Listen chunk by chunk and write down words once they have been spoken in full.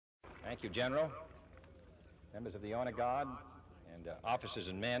Thank you, General, members of the Honor Guard, and officers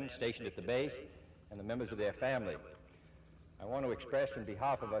and men stationed at the base, and the members of their family. I want to express on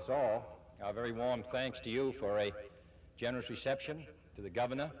behalf of us all our very warm thanks to you for a generous reception, to the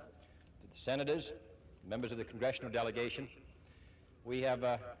governor, to the senators, members of the congressional delegation. We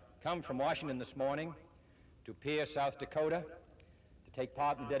have come from Washington this morning to Pierce, South Dakota, to take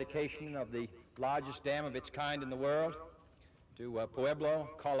part in the dedication of the largest dam of its kind in the world, to Pueblo,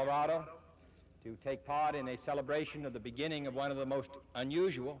 Colorado, to take part in a celebration of the beginning of one of the most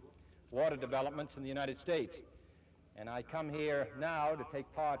unusual water developments in the United States. And I come here now to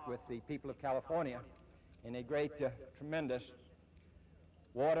take part with the people of California in a great, tremendous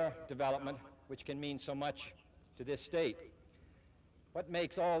water development which can mean so much to this state. What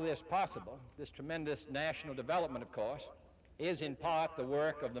makes all this possible, this tremendous national development, of course, is in part the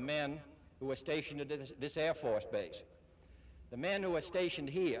work of the men who are stationed at this Air Force base. The men who are stationed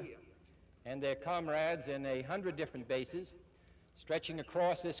here and their comrades in 100 different bases stretching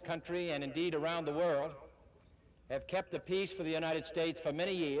across this country and indeed around the world have kept the peace for the United States for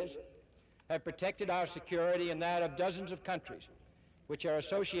many years, have protected our security and that of dozens of countries which are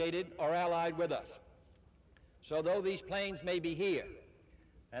associated or allied with us. So though these planes may be here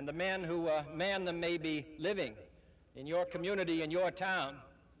and the men who man them may be living in your community, in your town,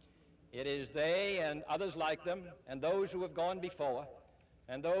 it is they and others like them and those who have gone before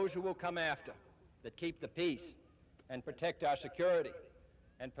and those who will come after that keep the peace and protect our security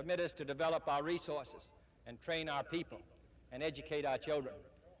and permit us to develop our resources and train our people and educate our children.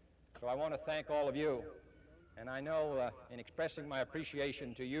 So I want to thank all of you, and I know in expressing my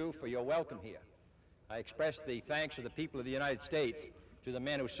appreciation to you for your welcome here, I express the thanks of the people of the United States to the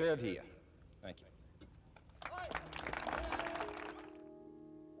men who serve here. Thank you.